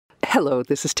Hello,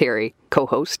 this is Terry,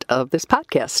 co-host of this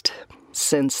podcast.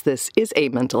 Since this is a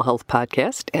mental health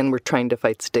podcast and we're trying to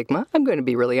fight stigma, I'm going to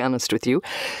be really honest with you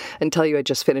and tell you I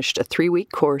just finished a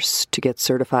 3-week course to get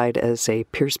certified as a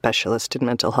peer specialist in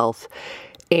mental health.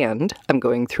 And I'm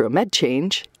going through a med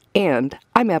change, and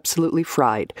I'm absolutely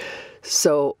fried.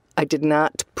 So I did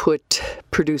not put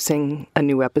producing a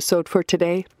new episode for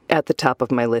today at the top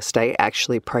of my list. I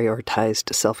actually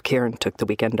prioritized self-care and took the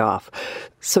weekend off.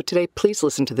 So today, please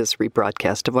listen to this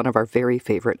rebroadcast of one of our very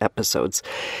favorite episodes.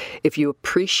 If you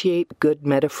appreciate good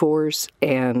metaphors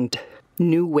and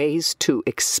new ways to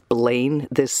explain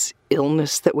this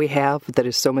illness that we have that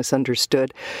is so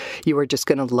misunderstood, you are just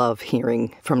going to love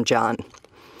hearing from John.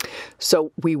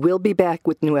 So we will be back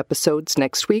with new episodes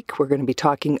next week. We're going to be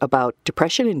talking about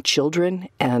depression in children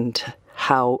and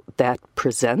how that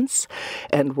presents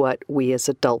and what we as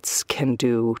adults can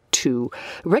do to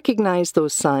recognize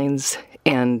those signs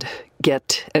and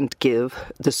get and give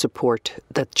the support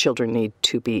that children need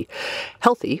to be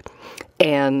healthy,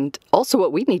 and also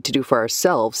what we need to do for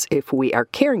ourselves if we are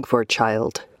caring for a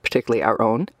child, particularly our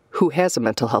own, who has a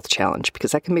mental health challenge,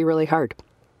 because that can be really hard.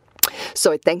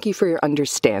 So I thank you for your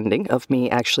understanding of me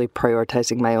actually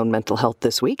prioritizing my own mental health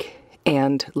this week,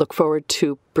 and look forward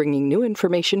to bringing new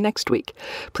information next week.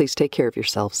 Please take care of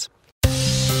yourselves.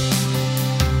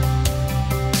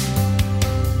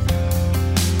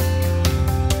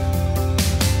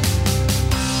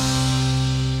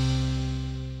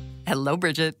 Hello,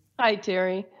 Bridget. Hi,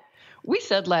 Terry. We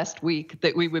said last week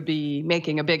that we would be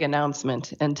making a big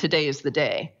announcement, and today is the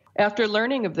day. After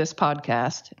learning of this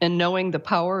podcast and knowing the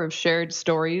power of shared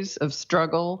stories of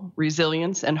struggle,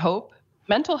 resilience, and hope,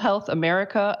 Mental Health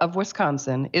America of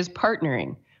Wisconsin is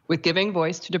partnering with Giving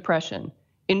Voice to Depression,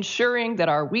 ensuring that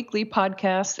our weekly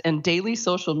podcasts and daily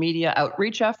social media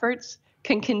outreach efforts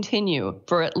can continue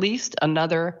for at least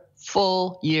another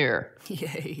full year.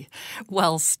 Yay.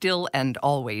 Well, still and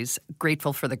always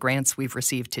grateful for the grants we've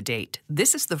received to date.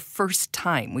 This is the first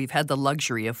time we've had the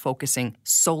luxury of focusing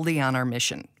solely on our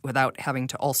mission without having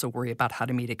to also worry about how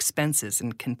to meet expenses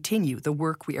and continue the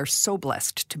work we are so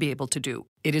blessed to be able to do.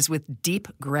 It is with deep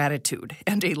gratitude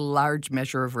and a large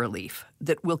measure of relief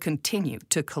that we'll continue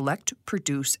to collect,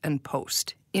 produce, and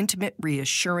post intimate,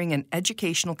 reassuring, and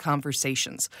educational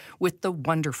conversations with the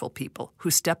wonderful people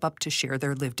who step up to share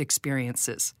their lived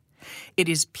experiences. It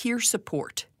is peer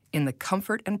support in the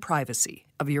comfort and privacy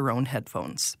of your own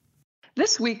headphones.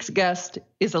 This week's guest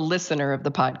is a listener of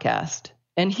the podcast,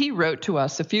 and he wrote to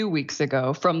us a few weeks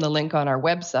ago from the link on our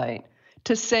website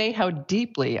to say how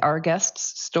deeply our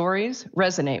guests' stories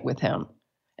resonate with him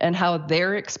and how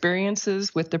their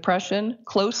experiences with depression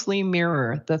closely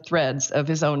mirror the threads of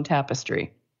his own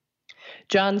tapestry.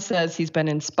 John says he's been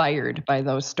inspired by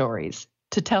those stories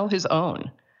to tell his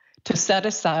own, to set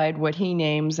aside what he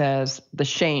names as the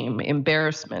shame,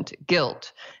 embarrassment,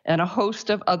 guilt, and a host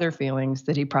of other feelings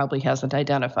that he probably hasn't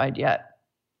identified yet.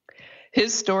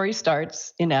 His story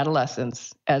starts in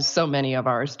adolescence, as so many of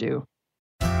ours do.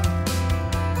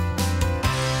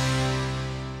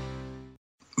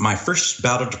 My first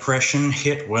bout of depression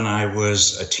hit when I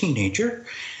was a teenager.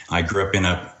 I grew up in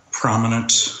a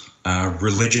prominent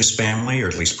religious family, or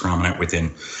at least prominent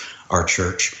within our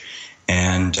church.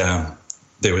 And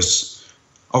there was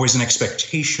always an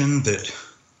expectation that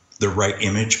the right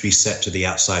image be set to the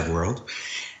outside world.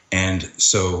 And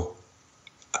so,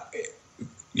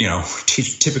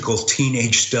 typical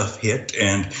teenage stuff hit,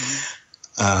 and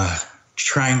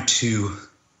trying to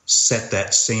set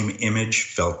that same image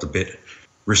felt a bit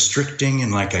restricting,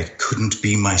 and like I couldn't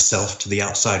be myself to the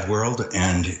outside world,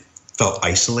 and felt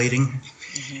isolating.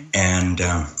 Mm-hmm. And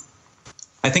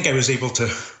I think I was able to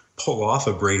pull off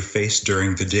a brave face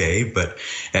during the day, but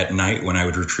at night when I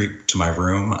would retreat to my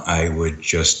room, I would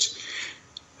just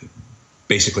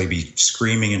basically be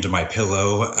screaming into my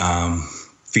pillow,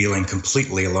 feeling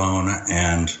completely alone,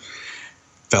 and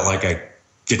felt like I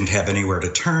didn't have anywhere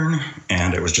to turn,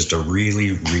 and it was just a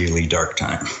really, really dark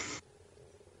time.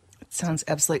 It sounds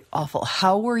absolutely awful.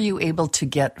 How were you able to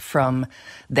get from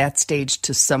that stage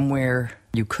to somewhere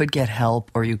you could get help,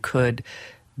 or you could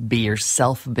be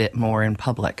yourself a bit more in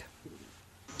public?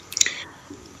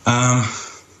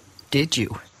 Did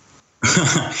you?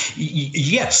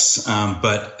 Yes,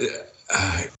 but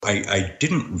I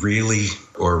didn't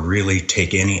really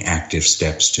take any active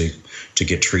steps to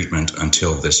get treatment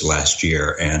until this last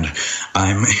year. And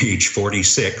I'm age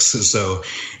 46, so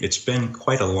it's been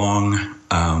quite a long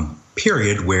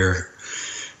period where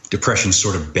depression's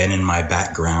sort of been in my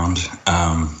background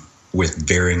with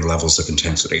varying levels of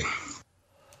intensity.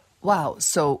 Wow.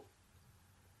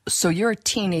 So you're a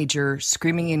teenager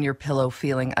screaming in your pillow,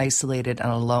 feeling isolated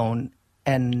and alone.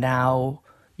 and now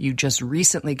you just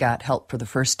recently got help for the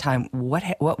first time.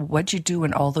 What'd you do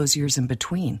in all those years in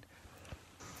between?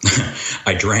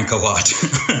 I drank a lot.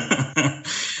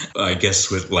 I guess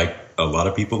with like a lot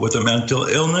of people with a mental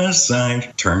illness, I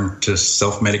turned to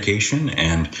self-medication,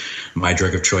 and my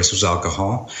drug of choice was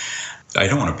alcohol. I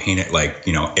don't want to paint it like,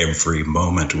 every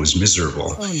moment was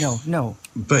miserable. Oh, no.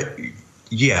 But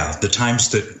yeah, the times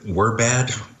that were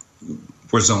bad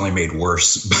was only made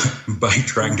worse by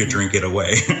trying to drink it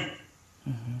away.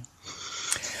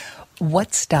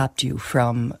 What stopped you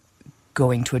from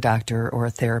going to a doctor or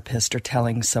a therapist or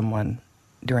telling someone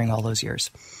during all those years?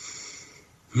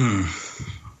 Well,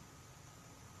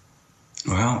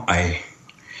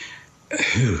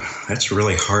 that's a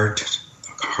really hard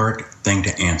thing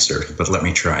to answer, but let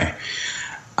me try.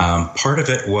 Part of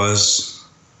it was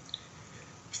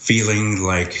feeling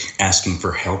like asking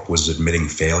for help was admitting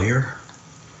failure,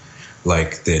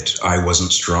 like that I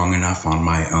wasn't strong enough on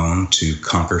my own to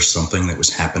conquer something that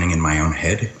was happening in my own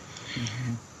head.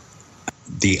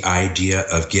 The idea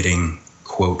of getting,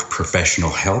 quote,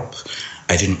 professional help,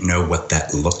 I didn't know what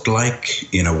that looked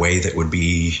like in a way that would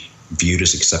be viewed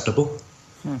as acceptable.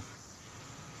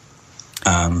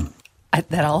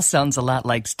 That all sounds a lot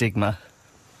like stigma.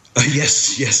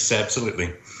 Yes,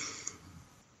 absolutely.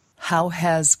 How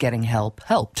has getting help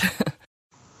helped?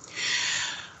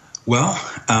 Well,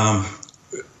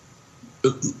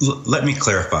 let me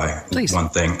clarify Please. One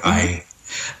thing. I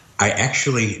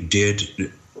actually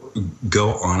did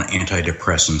go on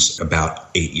antidepressants about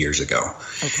 8 years ago.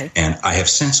 Okay. And I have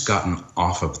since gotten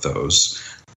off of those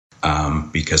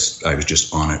because I was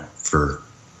just on it for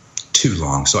too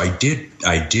long. So I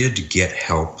did get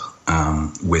help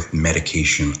with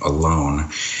medication alone,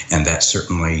 and that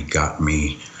certainly got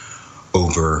me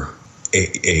over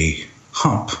a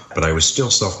hump, but I was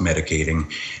still self-medicating,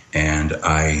 and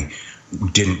I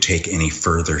didn't take any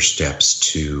further steps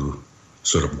to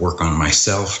sort of work on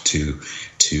myself, to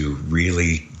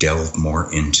really delve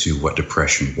more into what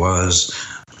depression was,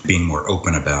 being more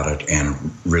open about it, and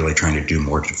really trying to do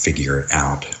more to figure it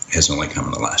out has only come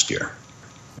in the last year.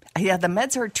 Yeah, the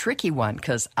meds are a tricky one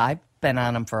because I've been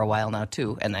on them for a while now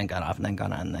too, and then gone off, and then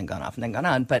gone on, and then gone off, and then gone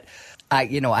on. But I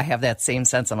have that same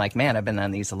sense. I'm like, man, I've been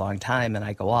on these a long time, and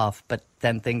I go off, but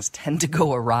then things tend to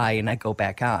go awry, and I go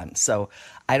back on. So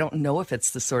I don't know if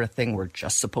it's the sort of thing we're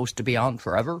just supposed to be on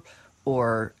forever,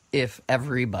 or if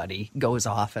everybody goes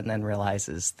off and then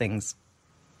realizes things.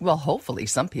 Well, hopefully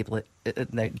some people,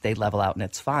 they level out and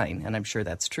it's fine, and I'm sure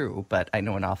that's true. But I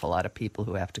know an awful lot of people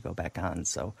who have to go back on,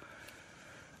 so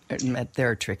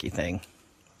they're a tricky thing.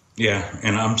 Yeah,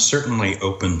 and I'm certainly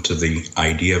open to the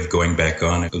idea of going back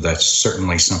on. That's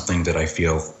certainly something that I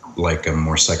feel like I'm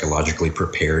more psychologically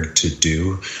prepared to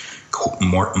do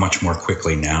much more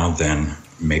quickly now than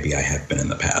maybe I have been in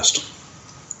the past.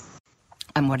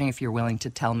 I'm wondering if you're willing to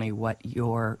tell me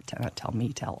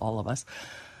tell all of us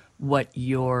what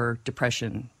your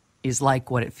depression is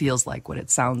like, what it feels like, what it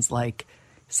sounds like.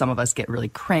 Some of us get really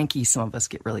cranky, some of us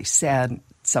get really sad,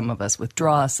 some of us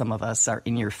withdraw, some of us are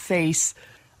in your face.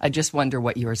 I just wonder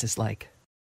what yours is like.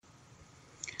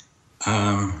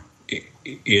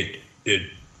 It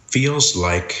feels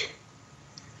like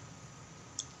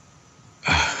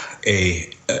an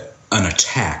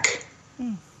attack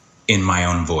in my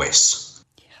own voice.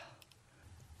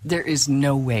 There is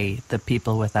no way that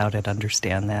people without it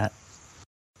understand that.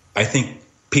 I think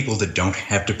people that don't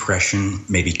have depression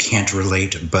maybe can't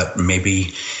relate, but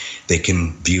maybe they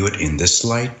can view it in this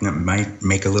light, and it might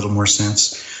make a little more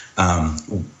sense.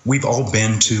 We've all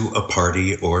been to a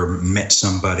party or met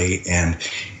somebody, and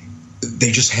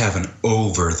they just have an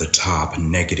over-the-top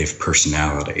negative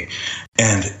personality.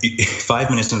 And 5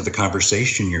 minutes into the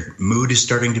conversation, your mood is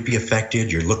starting to be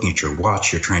affected. You're looking at your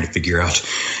watch. You're trying to figure out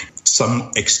some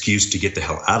excuse to get the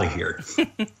hell out of here.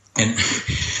 And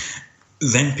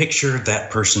then picture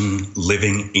that person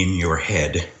living in your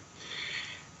head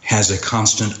has a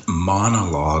constant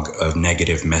monologue of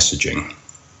negative messaging.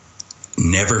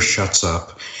 Never shuts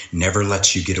up, never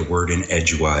lets you get a word in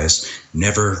edgewise,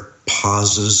 never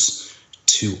pauses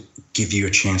to give you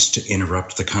a chance to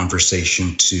interrupt the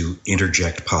conversation, to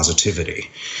interject positivity.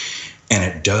 And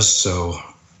it does so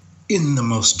in the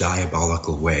most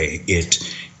diabolical way.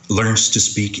 It learns to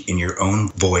speak in your own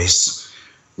voice,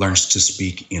 learns to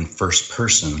speak in first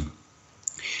person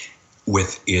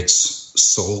with its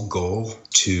sole goal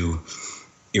to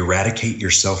eradicate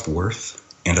your self-worth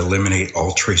and eliminate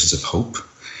all traces of hope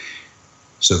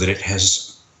so that it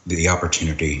has the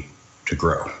opportunity to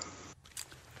grow.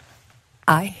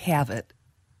 I have it,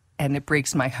 and it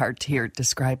breaks my heart to hear it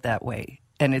described that way.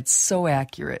 And it's so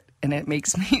accurate, and it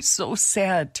makes me so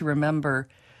sad to remember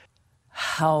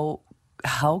how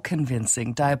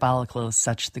convincing, diabolical is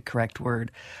such the correct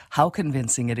word, how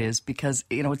convincing it is because,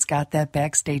 it's got that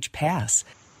backstage pass.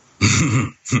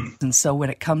 And so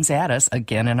when it comes at us,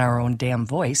 again in our own damn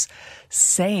voice,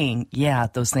 saying, yeah,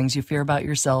 those things you fear about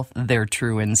yourself, they're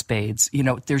true in spades.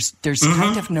 There's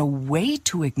kind of no way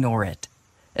to ignore it,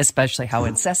 especially how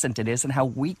incessant it is and how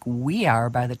weak we are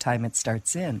by the time it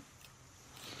starts in.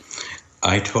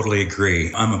 I totally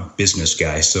agree. I'm a business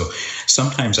guy, so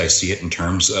sometimes I see it in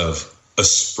terms of a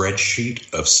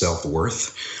spreadsheet of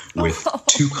self-worth with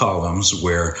two columns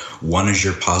where one is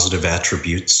your positive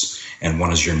attributes and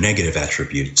one is your negative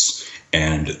attributes.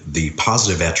 And the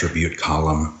positive attribute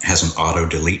column has an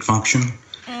auto-delete function.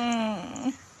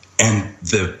 And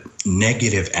the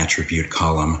negative attribute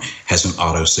column has an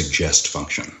auto-suggest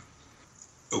function.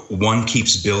 One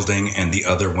keeps building and the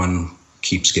other one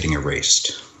keeps getting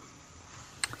erased.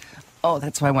 Oh,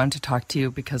 that's why I wanted to talk to you,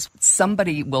 because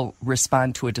somebody will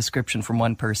respond to a description from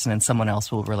one person and someone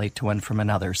else will relate to one from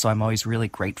another. So I'm always really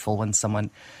grateful when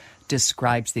someone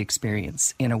describes the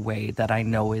experience in a way that I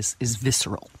know is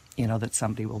visceral, that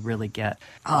somebody will really get.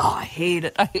 Oh, I hate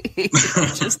it. I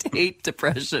just hate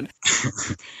depression.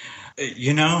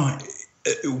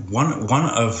 One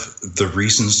of the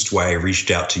reasons why I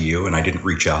reached out to you, and I didn't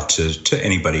reach out to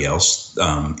anybody else,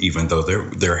 even though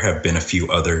there have been a few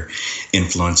other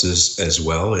influences as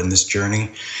well in this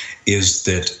journey, is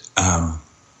that,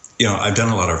 I've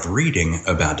done a lot of reading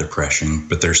about depression,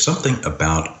 but there's something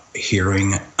about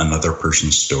hearing another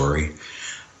person's story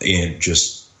and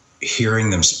just hearing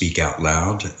them speak out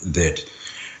loud that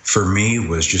for me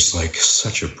was just like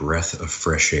such a breath of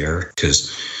fresh air,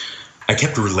 because I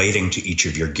kept relating to each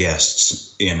of your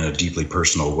guests in a deeply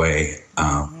personal way.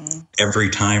 Every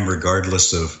time,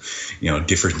 regardless of,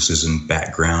 differences in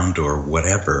background or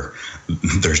whatever,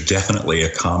 there's definitely a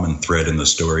common thread in the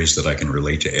stories that I can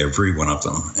relate to every one of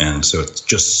them. And so it's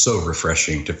just so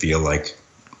refreshing to feel like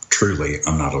truly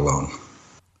I'm not alone.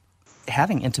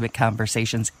 Having intimate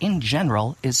conversations in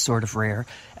general is sort of rare,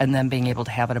 and then being able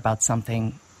to have it about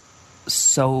something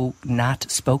so not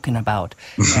spoken about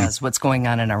as what's going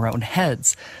on in our own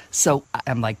heads. So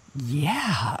I'm like,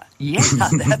 yeah,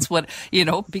 that's what,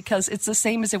 because it's the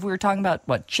same as if we were talking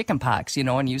about chicken pox,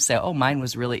 and you say, oh, mine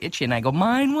was really itchy. And I go,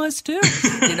 mine was too.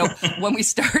 When we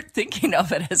start thinking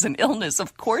of it as an illness,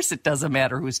 of course, it doesn't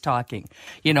matter who's talking.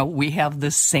 We have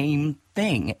the same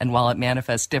thing. And while it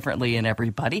manifests differently in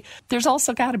everybody, there's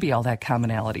also got to be all that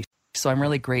commonality. So I'm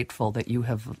really grateful that you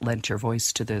have lent your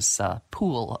voice to this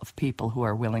pool of people who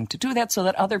are willing to do that so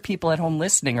that other people at home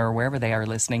listening or wherever they are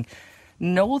listening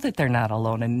know that they're not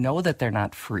alone and know that they're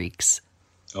not freaks.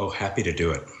 Oh, happy to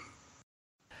do it.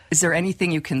 Is there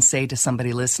anything you can say to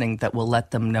somebody listening that will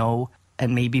let them know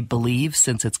and maybe believe,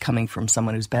 since it's coming from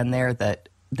someone who's been there, that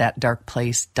that dark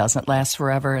place doesn't last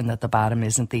forever and that the bottom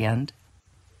isn't the end?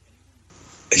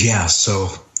 Yeah, so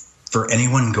for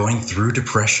anyone going through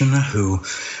depression who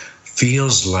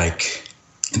feels like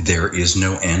there is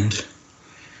no end.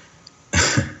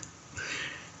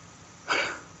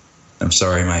 I'm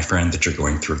sorry, my friend, that you're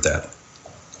going through that.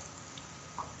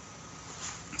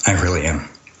 I really am.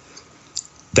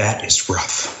 That is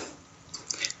rough.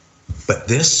 But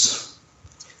this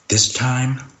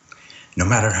time, no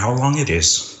matter how long it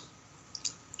is,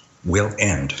 will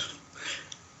end.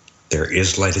 There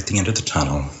is light at the end of the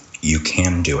tunnel. You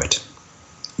can do it.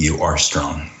 You are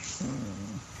strong.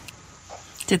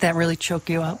 Did that really choke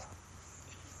you up?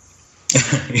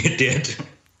 It did.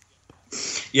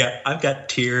 Yeah, I've got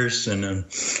tears and I'm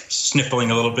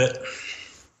sniffling a little bit.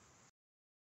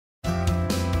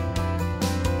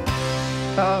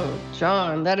 Oh,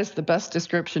 John, that is the best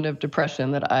description of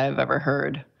depression that I've ever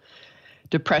heard.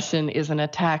 Depression is an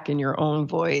attack in your own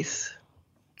voice.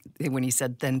 When he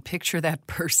said, then picture that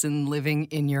person living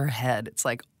in your head, it's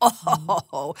like,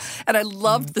 oh, and I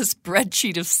loved the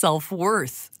spreadsheet of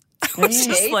self-worth. I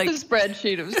hate the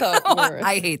spreadsheet of self-worth.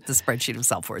 I hate the spreadsheet of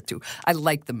self-worth, too. I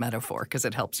like the metaphor because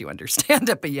it helps you understand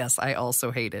it, but yes, I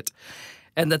also hate it.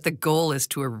 And that the goal is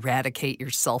to eradicate your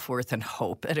self-worth and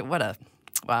hope. And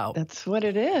wow. That's what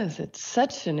it is. It's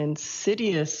such an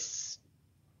insidious...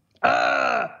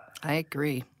 I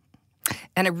agree.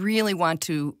 And I really want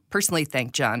to personally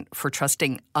thank John for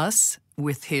trusting us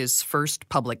with his first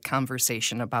public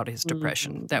conversation about his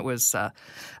depression. Mm-hmm. That was a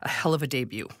hell of a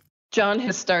debut. John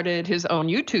has started his own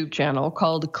YouTube channel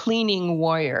called Cleaning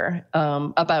Warrior,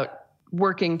 about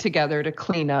working together to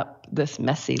clean up this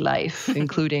messy life,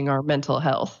 including our mental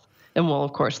health. And we'll,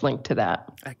 of course, link to that.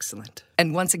 Excellent.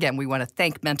 And once again, we want to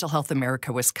thank Mental Health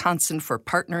America Wisconsin for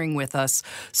partnering with us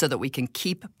so that we can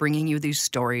keep bringing you these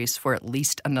stories for at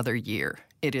least another year.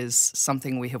 It is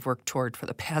something we have worked toward for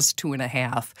the past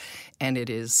 2.5, and it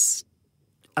is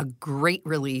a great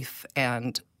relief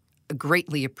and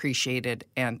greatly appreciated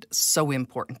and so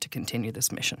important to continue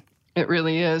this mission. It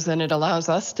really is, and it allows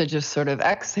us to just sort of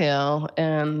exhale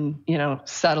and,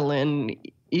 settle in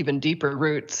even deeper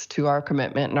roots to our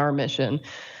commitment and our mission.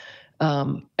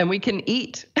 And we can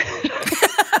eat.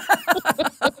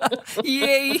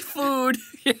 Yay, food.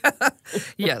 Yeah.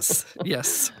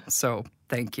 Yes. So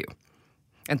thank you.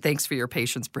 And thanks for your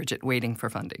patience, Bridget, waiting for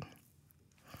funding.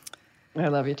 I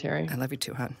love you, Terry. I love you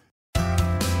too, hon.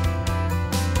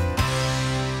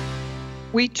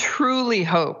 We truly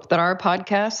hope that our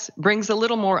podcast brings a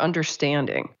little more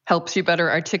understanding, helps you better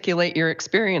articulate your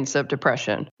experience of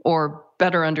depression, or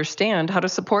better understand how to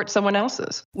support someone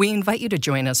else's. We invite you to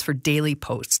join us for daily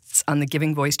posts on the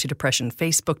Giving Voice to Depression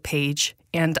Facebook page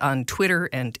and on Twitter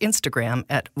and Instagram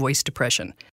at Voice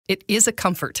Depression. It is a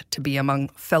comfort to be among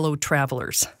fellow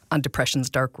travelers on depression's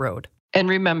dark road. And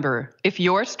remember, if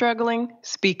you're struggling,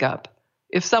 speak up.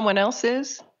 If someone else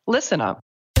is, listen up.